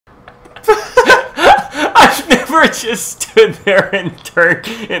were just stood there and turned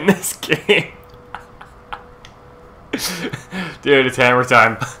in this game. Dude, it's hammer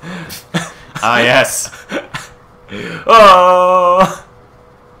time. Ah, yes. Oh!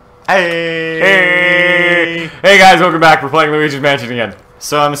 Hey! Hey guys, welcome back. We're playing Luigi's Mansion again.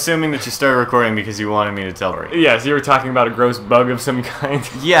 So I'm assuming that you started recording because you wanted me to tell her. Yes, you were talking about a gross bug of some kind.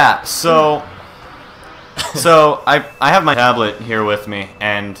 Yeah, so I have my tablet here with me,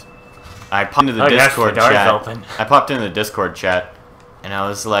 and I popped into the Discord chat. I popped into the Discord chat, and I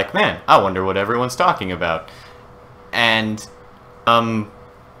was like, man, I wonder what everyone's talking about. And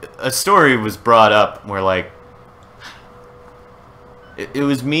a story was brought up where, like, it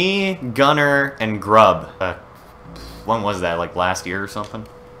was me, Gunner, and Grub. When was that? Like last year or something?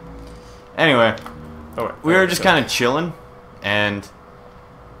 Anyway, we were just kind of chilling, and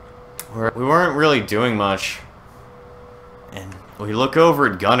we weren't really doing much. And we look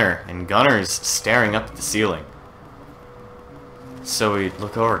over at Gunner, and Gunner's staring up at the ceiling. So we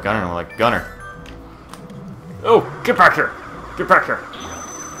look over at Gunner, and we're like, Gunner. Oh, get back here! Get back here!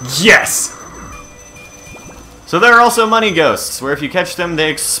 Yes! So there are also money ghosts, where if you catch them,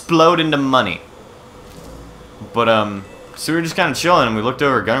 they explode into money. But, so we were just kind of chilling, and we looked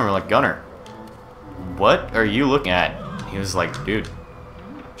over at Gunner, and we're like, Gunner, what are you looking at? He was like, dude,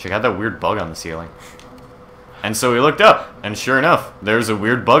 check out that weird bug on the ceiling. And so we looked up, and sure enough, there's a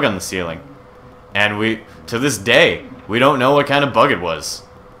weird bug on the ceiling. And we, to this day, we don't know what kind of bug it was.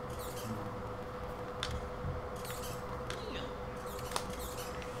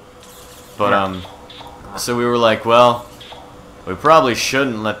 But, so we were like, well, we probably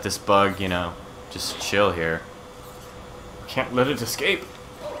shouldn't let this bug, you know, just chill here. Can't let it escape.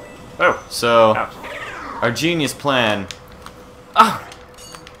 Oh. So, ouch. Our genius plan... Ah!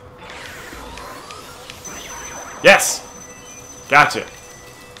 Yes! Gotcha.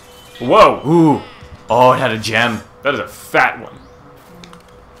 Whoa! Ooh! Oh, it had a gem. That is a fat one.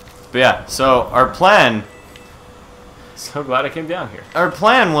 But yeah, so our plan... So glad I came down here. Our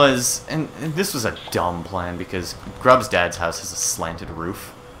plan was... And this was a dumb plan, because Grub's dad's house has a slanted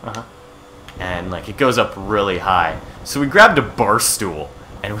roof. Uh-huh. And, like, it goes up really high. So we grabbed a bar stool,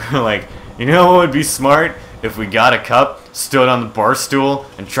 and we were like, you know what would be smart? If we got a cup, stood on the bar stool,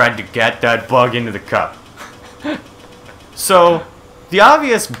 and tried to get that bug into the cup. So, the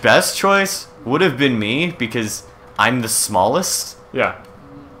obvious best choice would have been me, because I'm the smallest. Yeah.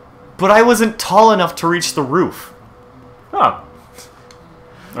 But I wasn't tall enough to reach the roof. Oh.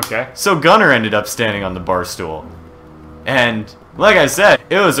 Okay. So Gunner ended up standing on the bar stool. And, like I said,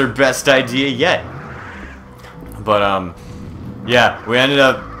 it was our best idea yet. But, yeah, we ended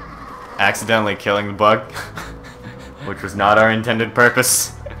up accidentally killing the bug. Which was not our intended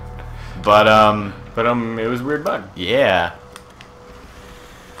purpose. But, it was a weird bug. yeah.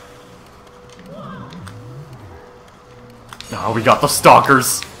 Oh, we got the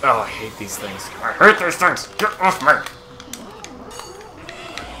stalkers. Oh, I hate these things. I hate these things. Get off me.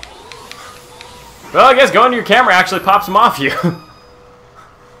 Well, I guess going to your camera actually pops them off you.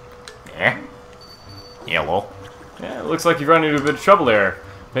 Eh? Yellow. Yeah, it looks like you've run into a bit of trouble there.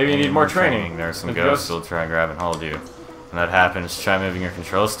 Maybe you need more training. There are some ghosts who'll try and grab and hold you. When that happens, try moving your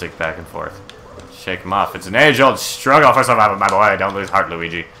control stick back and forth. Shake them off. It's an age-old struggle for survival, my boy. Don't lose heart,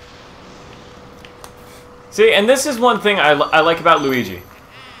 Luigi. See, and this is one thing I like about Luigi.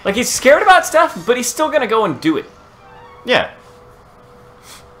 Like, he's scared about stuff, but he's still gonna go and do it. Yeah.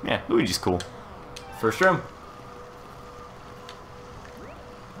 Yeah, Luigi's cool. First room.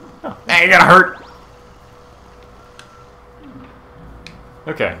 Oh, hey, you're gonna hurt.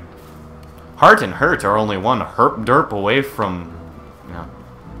 Okay. Heart and hurt are only one herp derp away from, you know,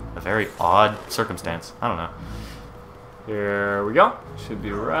 a very odd circumstance. I don't know. Here we go. Should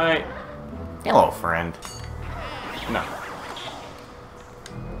be right. Hello, friend. No.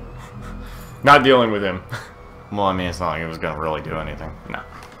 Not dealing with him. Well, I mean, it's not like it was gonna really do anything. No.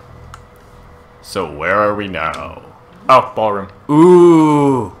 So where are we now? Oh, ballroom.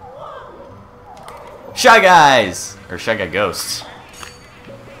 Ooh. Shy Guys! Or Shy Guy Ghosts.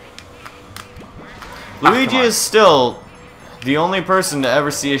 Luigi is still the only person to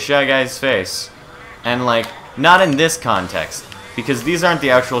ever see a Shy Guy's face. And, like, not in this context. Because these aren't the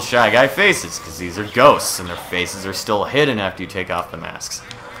actual Shy Guy faces. Because these are ghosts, and their faces are still hidden after you take off the masks.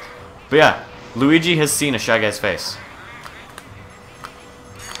 But yeah, Luigi has seen a Shy Guy's face.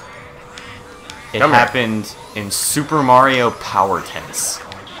 It happened in Super Mario Power Tennis.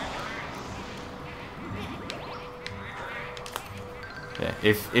 Yeah,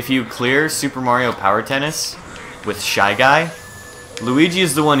 if you clear Super Mario Power Tennis with Shy Guy, Luigi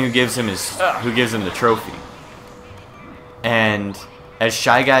is the one who gives him the trophy. And as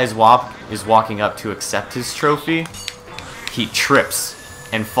Shy Guy is walking up to accept his trophy, he trips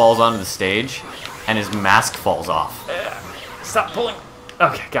and falls onto the stage, and his mask falls off. Stop pulling.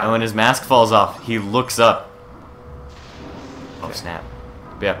 Okay, got it. And when his mask falls off, he looks up. Oh, snap.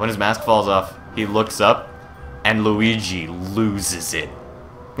 But yeah, when his mask falls off, he looks up, and Luigi loses it.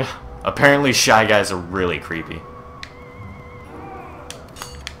 Apparently, Shy Guys are really creepy.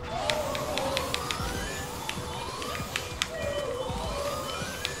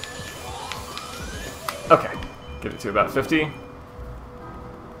 Okay, get it to about 50.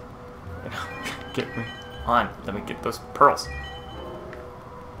 Get me on. Let me get those pearls.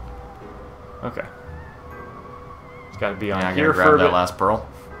 Okay. It's got to be on here for a bit. Grab that last pearl.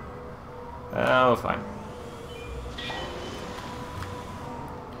 Oh, fine.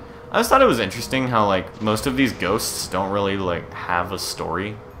 I just thought it was interesting how, like, most of these ghosts don't really, like, have a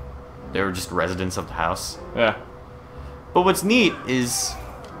story. They were just residents of the house. Yeah. But what's neat is,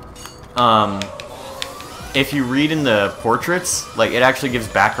 if you read in the portraits, like, it actually gives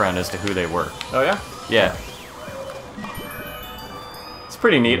background as to who they were. Oh, yeah? Yeah. It's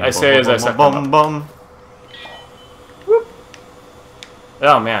pretty neat, I say as I suck them up. Whoop.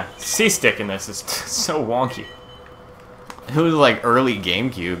 Oh, man. C-stick in this is so wonky. It was, like, early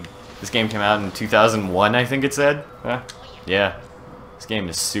GameCube. This game came out in 2001, I think it said. Yeah. Yeah. This game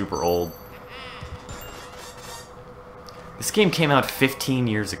is super old. This game came out 15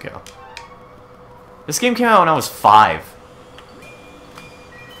 years ago. This game came out when I was 5.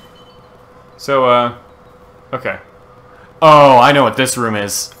 So, okay. Oh, I know what this room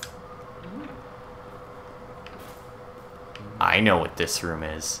is. I know what this room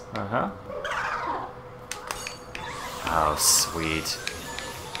is. Uh-huh. Oh, sweet.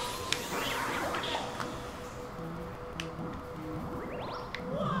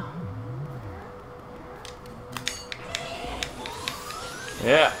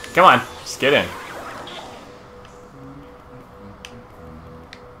 Yeah, come on, just get in.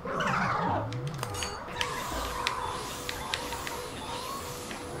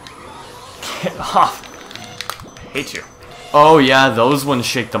 Get off. I hate you. Oh yeah, those ones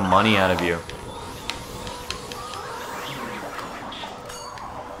shake the money out of you.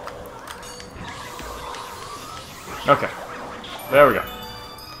 Okay, there we go.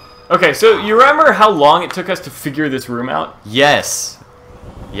 Okay, so you remember how long it took us to figure this room out? Yes.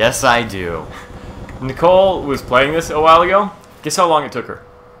 Yes, I do. Nicole was playing this a while ago. Guess how long it took her?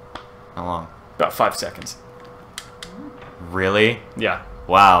 How long? About 5 seconds. Really? Yeah.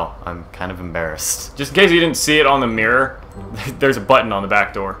 Wow, I'm kind of embarrassed. Just in case you didn't see it on the mirror, there's a button on the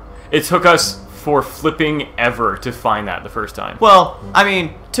back door. It took us for flipping ever to find that the first time. Well, I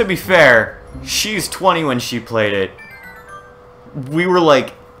mean, to be fair, she's 20 when she played it. We were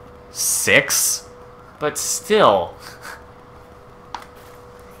like 6. But still.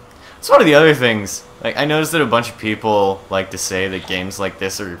 It's one of the other things. Like, I noticed that a bunch of people like to say that games like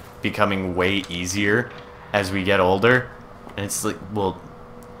this are becoming way easier as we get older. And it's like, well,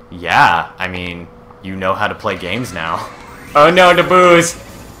 yeah, I mean, you know how to play games now. Oh no, the booze!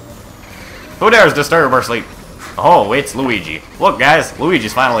 Who dares disturb our sleep? Oh, it's Luigi. Look, guys,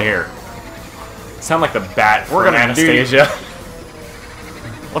 Luigi's finally here. Sound like the bat We're from gonna Anastasia.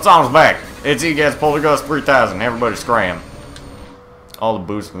 What's on his back? It's EGAS Poltergust 3000. Everybody scram. All the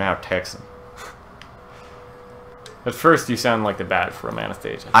booze from now Texan. At first, you sound like the bat from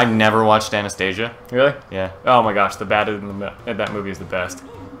Anastasia. I never watched Anastasia. Really? Yeah. Oh my gosh, the bat in that movie is the best.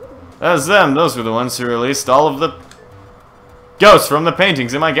 That's them. Those were the ones who released all of the ghosts from the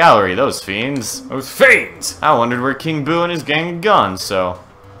paintings in my gallery. Those fiends. Those fiends! I wondered where King Boo and his gang had gone, so...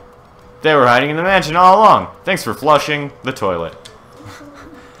 They were hiding in the mansion all along. Thanks for flushing the toilet.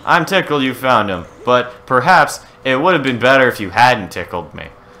 I'm tickled you found him, but perhaps it would have been better if you hadn't tickled me.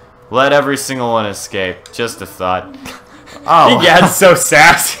 Let every single one escape. Just a thought. Oh, Yeah, it's so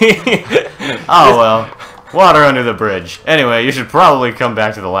sassy. oh well. Water under the bridge. Anyway, you should probably come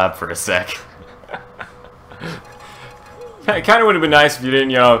back to the lab for a sec. It kind of would have been nice if you didn't,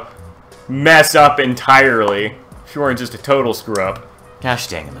 you know, mess up entirely. If you weren't just a total screw-up. Gosh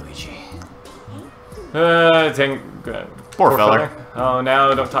dang it, Luigi. Poor feller. Oh,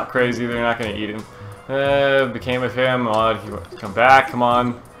 now don't talk crazy. They're not going to eat him. Became of him. Odd. He wants to come back. Come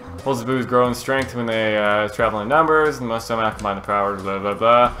on. Pulls the booze grow in strength when they travel in numbers. And must somehow combine the powers. Blah, blah,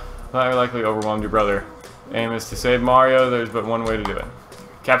 blah. Very likely overwhelmed your brother. Aim is to save Mario. There's but one way to do it.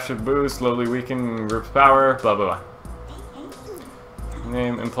 Capture the booze. Slowly weaken group's power. Blah, blah, blah.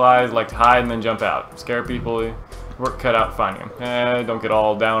 Name implies like to hide and then jump out. Scare people. Work cut out finding him. Don't get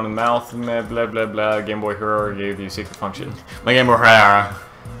all down in the mouth. Blah, blah, blah. Game Boy Hero gave you secret function. My Game Boy Hero. I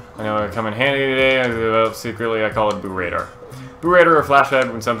know it come in handy today. Secretly, I call it Boo Radar. Boo Radar or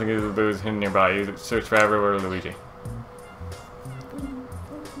Flashhead when something is the boo is hidden nearby. You search for everywhere Luigi.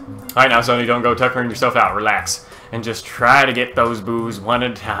 Alright now, Sony, don't go tuckering yourself out. Relax. And just try to get those boos one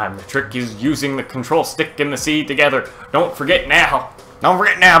at a time. The trick is using the control stick and the C together. Don't forget now. Don't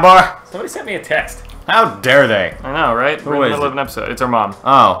forget now, boy. Somebody sent me a text. How dare they? I know, right? We're in the middle of an episode. It's our mom.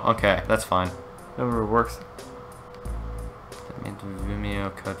 Oh, okay. That's fine. Never works.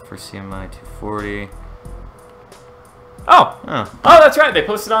 Vimeo cut for CMI 240. Oh! Oh. Oh, that's right. They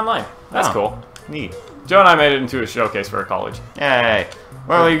posted online. That's cool. Neat. Joe and I made it into a showcase for our college. Yay.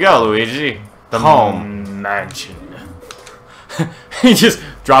 Where will you go, Luigi? The home mansion. He just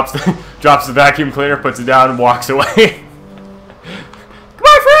drops the vacuum cleaner, puts it down, and walks away.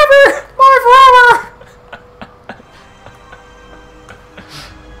 Goodbye forever! Goodbye forever!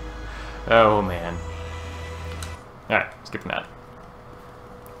 Oh, man. Alright, skipping that.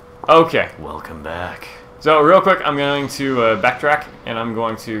 Okay. Welcome back. So, real quick, I'm going to backtrack, and I'm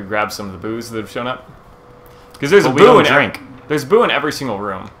going to grab some of the boos that have shown up. Because there's a boo in there's boo in every single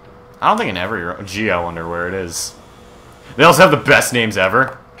room. I don't think in every room. Gee, I wonder where it is. They also have the best names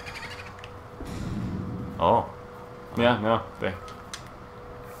ever. Oh. Yeah, no, they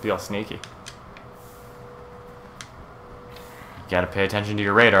be all sneaky. You gotta pay attention to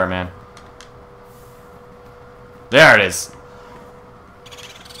your radar, man. There it is.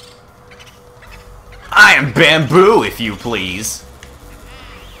 I am bamboo, if you please.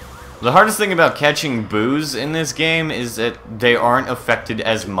 The hardest thing about catching boos in this game is that they aren't affected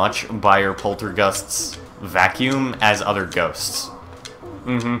as much by your poltergust's vacuum as other ghosts.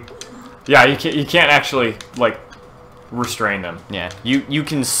 Mm-hmm. Yeah, you can't actually, like, restrain them. Yeah, you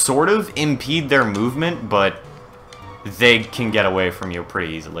can sort of impede their movement, but they can get away from you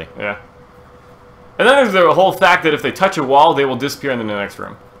pretty easily. Yeah. And then there's the whole fact that if they touch a wall, they will disappear in the next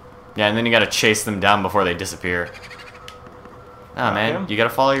room. Yeah, and then you gotta chase them down before they disappear. Ah, man, you gotta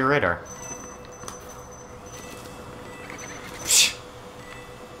follow your radar. Psh.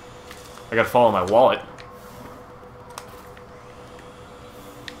 I gotta follow my wallet.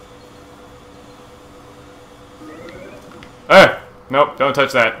 Hey! Nope, don't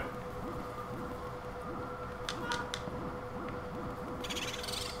touch that.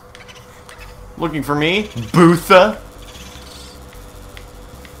 Looking for me? Bootha?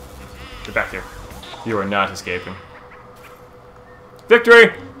 Get back here. You are not escaping.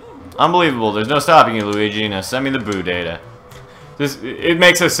 Victory! Unbelievable. There's no stopping you, Luigi. Now send me the boo data. It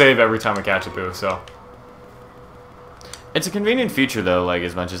makes us save every time we catch a boo, so. It's a convenient feature, though, like,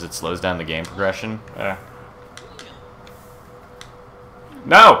 as much as it slows down the game progression. Yeah.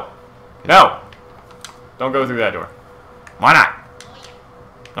 No! No! Don't go through that door. Why not?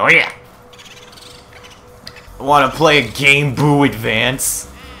 Oh, yeah. Want to play a Game Boo Advance?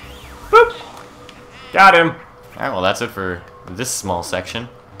 Boop! Got him! Alright, well, that's it for this small section.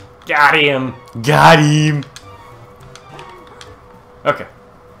 Got him! Got him! Okay.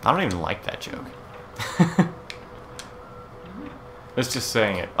 I don't even like that joke. It's just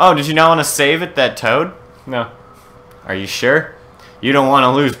saying it. Oh, did you not want to save it, that toad? No. Are you sure? You don't want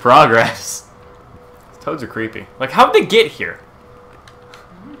to lose progress. Toads are creepy. Like, how'd they get here?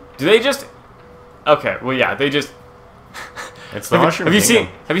 Do they just... Okay, well, yeah, they just... It's the Mushroom Kingdom.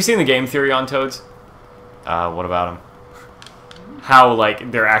 Have you seen the game theory on toads? What about them? How,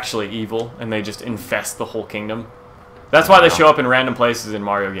 like, they're actually evil, and they just infest the whole kingdom. That's why they show up in random places in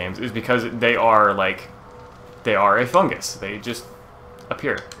Mario games, is because they are, like... They are a fungus. They just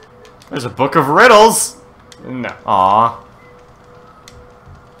appear. There's a book of riddles! No. Aww.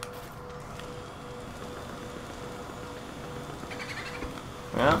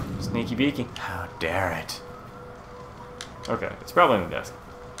 Yeah, sneaky beaky. How dare it. Okay, it's probably on the desk.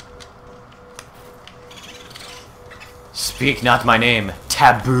 Speak not my name,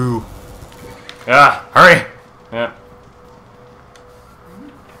 taboo. Ah, Hurry! yeah.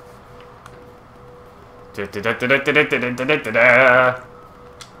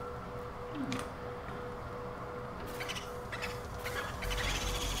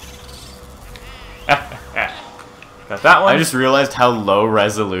 Got that one. I just realized how low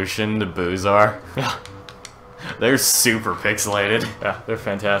resolution the boos are. Yeah. They're super pixelated. Yeah, they're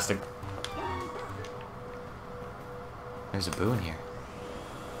fantastic. There's a boo in here.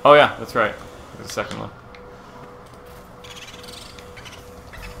 Oh yeah, that's right. There's a second one.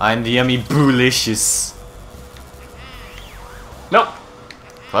 I'm the yummy boolicious. Nope.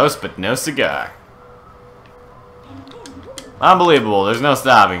 Close, but no cigar. Unbelievable, there's no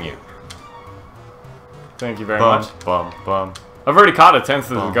stopping you. Thank you very Bum, much. bum, bum. I've already caught a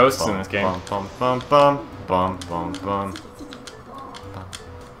tenth of the Bum, ghosts bum, in this game. Bum, bum, bum, bum, bum, bum, bum.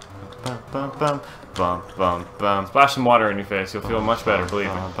 Bum, bum, bum. bum, bum, bum. Splash some water in your face. You'll feel much better, believe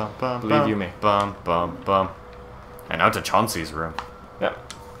me. Believe you me. Bum, bum, bum. And now to Chauncey's room.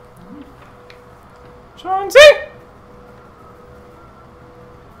 Yep. Chauncey!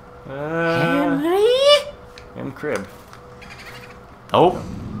 Henry? And crib. Oh,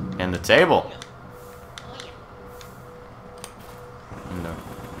 and the table. No.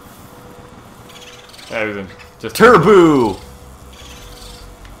 Everything. Just Turbo!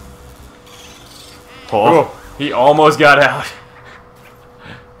 Oh, he almost got out.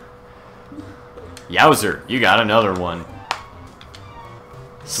 Yowzer, you got another one.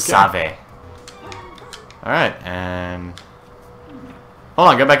 Save. Alright, and... Hold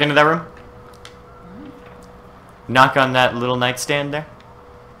on, go back into that room. Knock on that little nightstand there.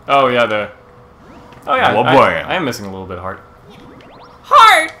 Oh, yeah, the... Oh, yeah, Oh, boy. I am missing a little bit of heart.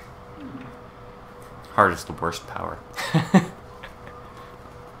 Heart! Heart is the worst power.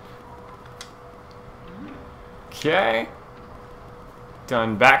 Okay.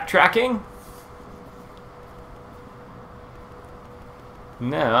 Done backtracking.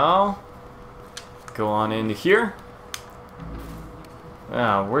 Now, go on into here.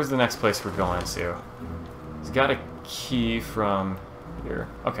 Now, where's the next place we're going to? He's got a key from here.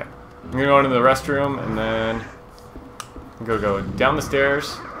 Okay. I'm gonna go into the restroom and then go down the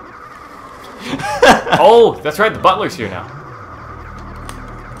stairs. Oh, that's right, the butler's here now.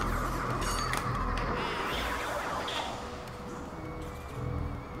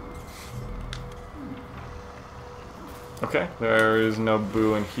 Okay, there is no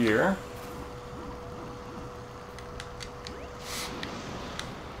boo in here.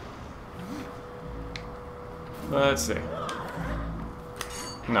 Let's see.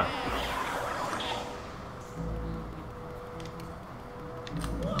 No.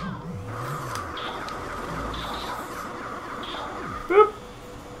 Boop.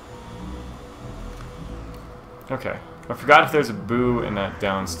 Okay. I forgot if there's a boo in that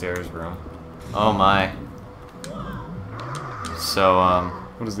downstairs room. Oh my. So,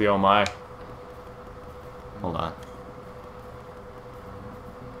 What is the oh my? hold on.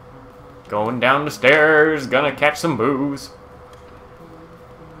 Going down the stairs, gonna catch some boos.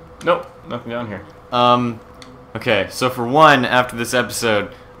 Nope, nothing down here. Okay, so for one, after this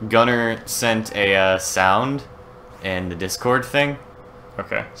episode, Gunner sent a sound in the Discord thing,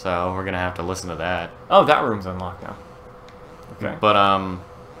 Okay. so we're gonna have to listen to that. Oh, that room's unlocked now. Okay. But,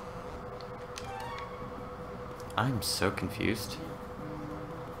 I'm so confused.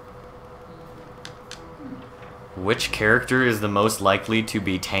 Which character is the most likely to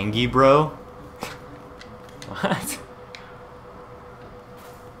be Tangy Bro? What?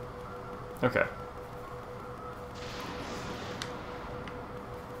 Okay.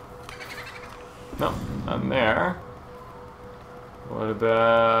 No, not there. What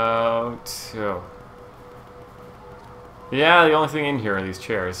about... Oh. Yeah, the only thing in here are these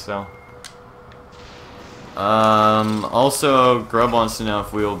chairs, so... Also, Grub wants to know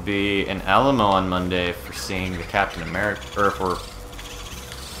if we will be in Alamo on Monday for seeing the Captain America, or for...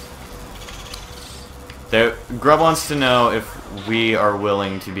 Grub wants to know if we are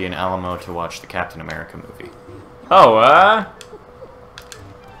willing to be in Alamo to watch the Captain America movie. Oh,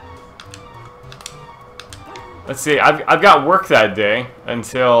 let's see, I've got work that day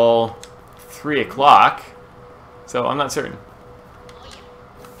until 3 o'clock, so I'm not certain.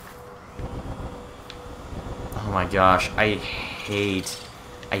 Oh my gosh, I hate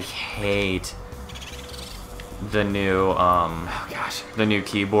the new, Oh gosh, the new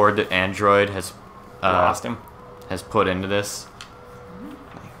keyboard that Android has, lost him. has put into this.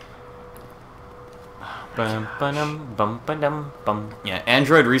 Bum, ba-dum, bum, ba-dum, bum. Yeah,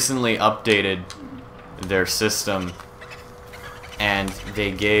 Android recently updated their system, and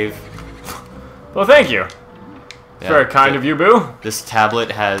they gave... Well, thank you. Yeah, Very kind of you, Boo. This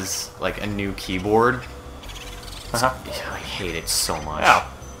tablet has, like, a new keyboard. Uh-huh. I hate it so much. Ow.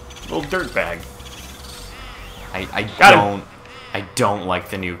 Little dirtbag. I don't like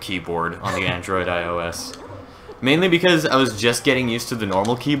the new keyboard on the Android iOS. Mainly because I was just getting used to the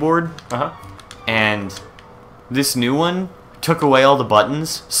normal keyboard, Uh-huh. and this new one took away all the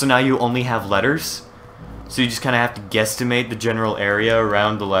buttons, so now you only have letters. So you just kind of have to guesstimate the general area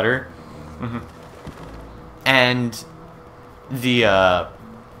around the letter. Mm-hmm. And the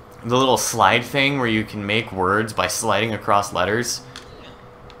little slide thing where you can make words by sliding across letters,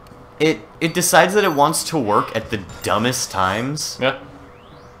 it decides that it wants to work at the dumbest times. Yeah.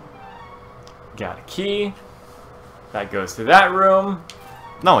 Got a key. That goes to that room.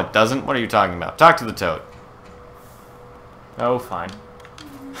 No, it doesn't. What are you talking about? Talk to the toad. Oh, fine.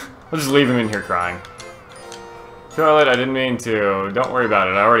 We'll just leave him in here crying. Toilet, I didn't mean to. Don't worry about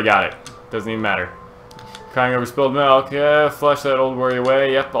it. I already got it. Doesn't even matter. Crying over spilled milk. Yeah, flush that old worry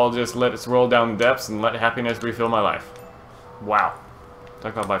away. Yep, I'll just let it roll down the depths and let happiness refill my life. Wow.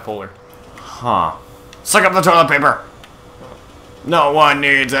 Talk about bipolar. Huh. Suck up the toilet paper! No one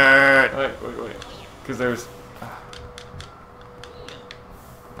needs it! Wait. Because there's...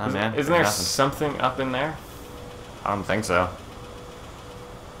 Oh, man. Isn't there something up in there? I don't think so.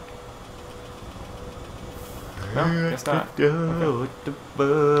 No, guess not.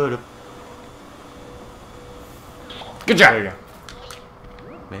 Okay. Good job!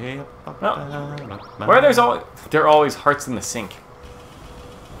 There you go. No. Why are there are always hearts in the sink?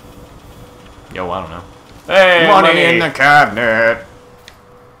 Yo, I don't know. Hey, money in the cabinet!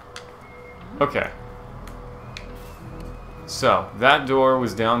 Okay. So, that door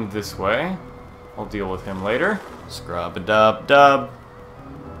was down this way. I'll deal with him later. Scrub-a-dub-dub.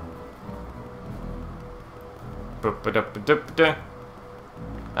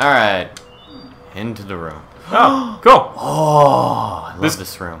 Alright. Into the room. Oh, cool! Oh, I love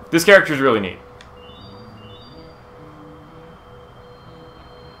this room. This character's really neat.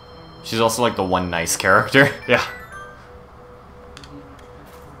 She's also like the one nice character. Yeah.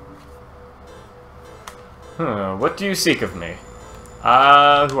 What do you seek of me? Who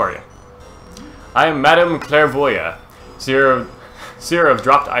are you? I am Madame Clairvoyant, seer of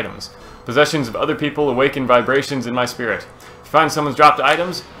dropped items. Possessions of other people awaken vibrations in my spirit. If you find someone's dropped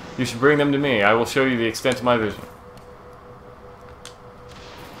items, you should bring them to me. I will show you the extent of my vision.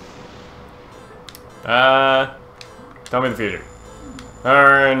 Tell me the future.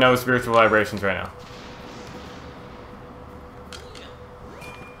 No spiritual vibrations right now.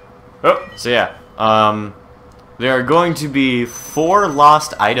 Oh. So yeah, there are going to be 4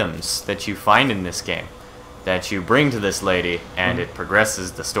 lost items that you find in this game that you bring to this lady, and it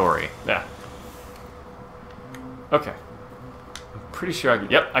progresses the story. Yeah. Okay. I'm pretty sure I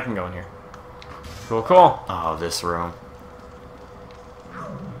can... Yep, I can go in here. Cool, cool. Oh, this room.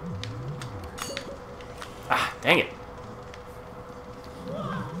 Ah, dang it.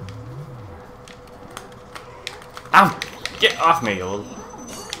 Ow! Get off me, you little...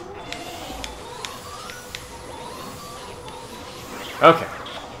 Okay.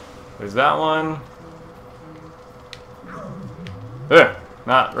 There's that one. Ugh,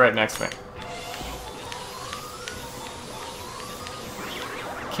 not right next to me.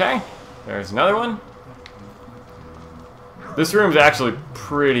 Okay. There's another one. This room's actually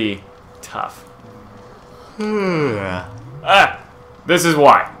pretty tough. This is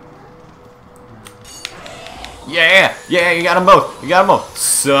why. Yeah, you got them both. You got them both.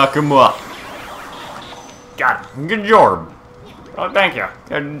 Suck them up. Got him. Good job. Oh, thank you.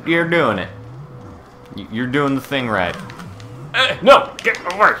 You're doing it. You're doing the thing right. No! Get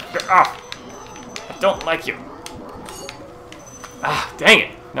away! Get off! I don't like you. Ah, dang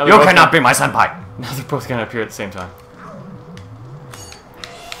it. Now You cannot be my senpai. Now they're both gonna appear at the same time.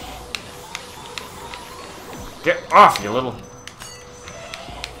 Get off, you little...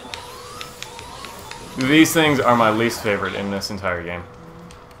 These things are my least favorite in this entire game.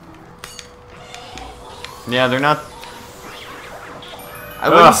 Yeah, they're not... I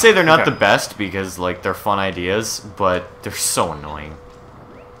wouldn't say they're not okay. the best because, like, they're fun ideas, but they're so annoying.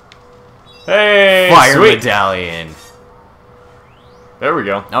 Hey, Fire sweet. medallion. There we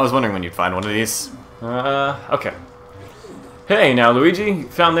go. I was wondering when you'd find one of these. Okay. Hey, now Luigi,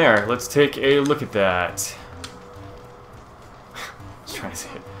 found there. Let's take a look at that. I was trying to say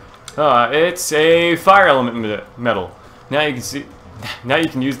it. It's a fire element medal. Now you can see. Now you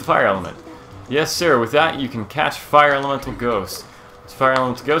can use the fire element. Yes, sir. With that, you can catch fire elemental ghosts. What's fire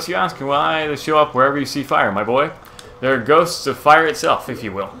elemental ghosts, you ask? Why, they show up wherever you see fire, my boy. They're ghosts of fire itself, if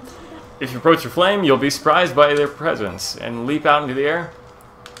you will. If you approach a flame, you'll be surprised by their presence and leap out into the air.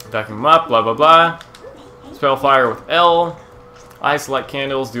 Vacuum them up, blah blah blah. Spell fire with L. Ice light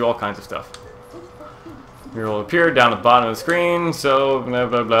candles, do all kinds of stuff. It will appear down at the bottom of the screen, so blah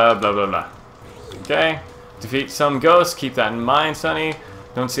blah blah blah blah blah. Okay. Defeat some ghosts, keep that in mind, Sonny.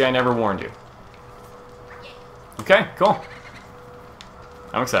 Don't say I never warned you. Okay, cool.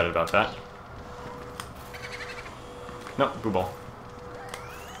 I'm excited about that. Nope, boo ball.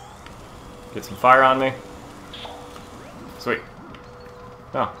 Get some fire on me. Sweet.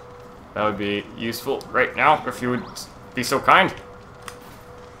 Oh, that would be useful right now if you would be so kind.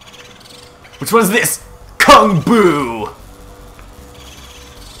 Which one's this? Kung Boo!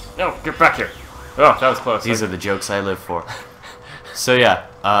 No, get back here. Oh, that was close. These are the jokes I live for. So yeah,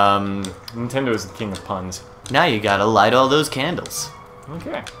 Nintendo is the king of puns. now you gotta light all those candles.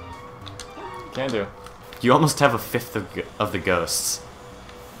 Okay. Can do. You almost have a fifth of the ghosts.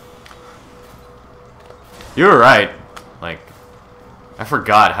 You were right. Like, I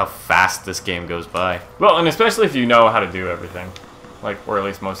forgot how fast this game goes by. Well, and especially if you know how to do everything. Like, or at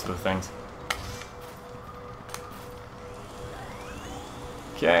least most of the things.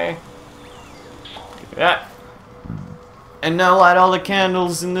 Okay. Get that. And now light all the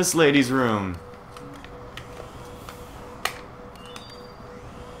candles in this lady's room.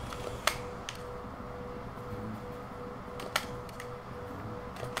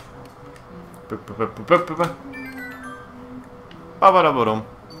 Ba-ba-da-ba-dum.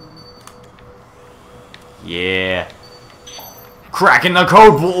 Yeah. Cracking the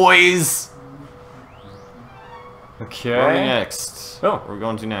code, boys! Okay. Where are we next? Oh. We're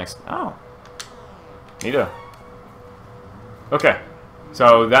going to next. Oh. Neato. Okay.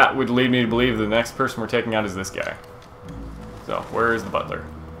 So that would lead me to believe the next person we're taking out is this guy. So, where is the butler?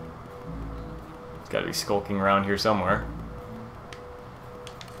 He's got to be skulking around here somewhere.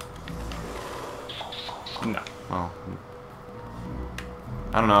 No. Well,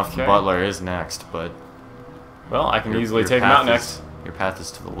 I don't know if the Okay. butler is next, but... Well, I can your- easily your take him path out next. is- Your path is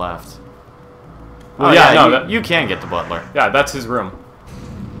to the left. Well, Oh, yeah, no, you can get the butler. Yeah, that's his room.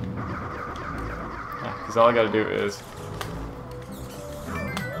 Yeah, because all I gotta do is...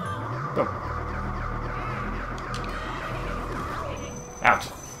 Boom. Ouch.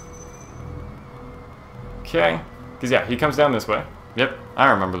 Okay. Because, yeah, he comes down this way. Yep, I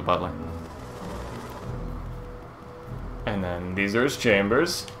remember the butler. And then these are his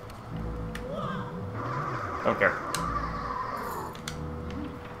chambers. Don't care.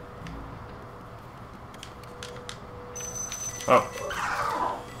 Oh.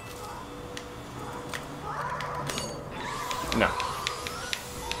 No.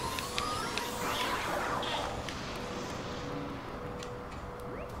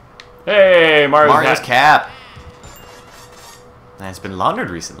 Hey, Mario's cap. And it's been laundered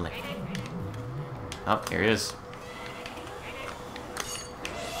recently. Oh, here he is.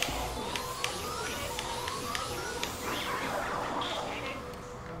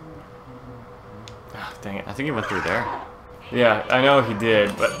 Ah, dang it. I think he went through there. Yeah, I know he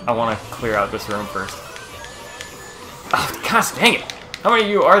did, but I want to clear out this room first. Oh, gosh, dang it! How many of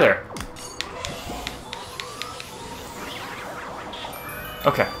you are there?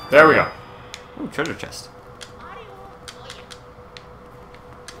 Okay, there we go. Ooh, treasure chest.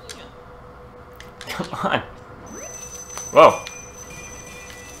 Come on. Whoa.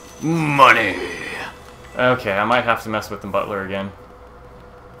 Money. Okay, I might have to mess with the butler again.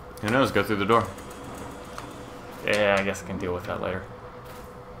 Who knows? Go through the door. Yeah, I guess I can deal with that later.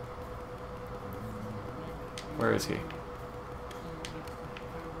 Where is he?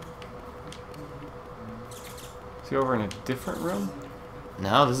 Is he over in a different room?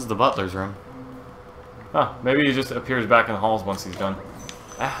 No, this is the butler's room. Oh, maybe he just appears back in the halls once he's done.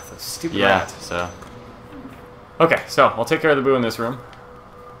 Ah, the stupid Yeah, rat. so... Okay, so I'll take care of the boo in this room.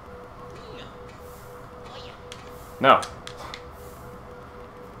 No.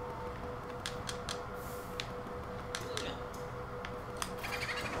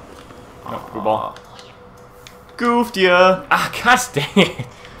 No, boo ball. Goofed ya! Ah, gosh dang it.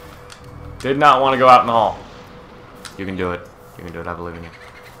 Did not want to go out in the hall. You can do it. You can do it, I believe in you.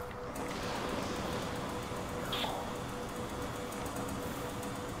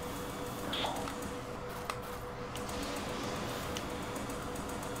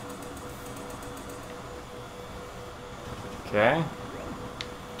 Okay.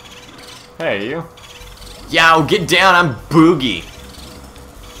 Hey, you. Yow, get down, I'm Boogie!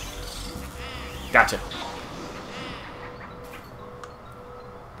 Gotcha.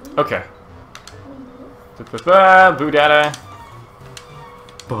 Okay. Boo data.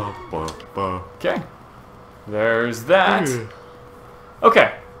 Okay. There's that.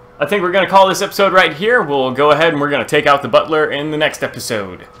 Okay. I think we're going to call this episode right here. We'll go ahead and we're going to take out the butler in the next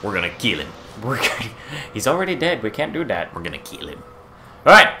episode. We're gonna kill him. He's already dead. We can't do that. We're gonna kill him.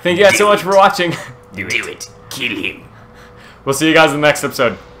 Alright. Thank you guys so much for watching. Do it. Kill him. We'll see you guys in the next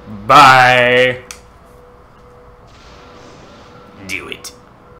episode. Bye. Do it.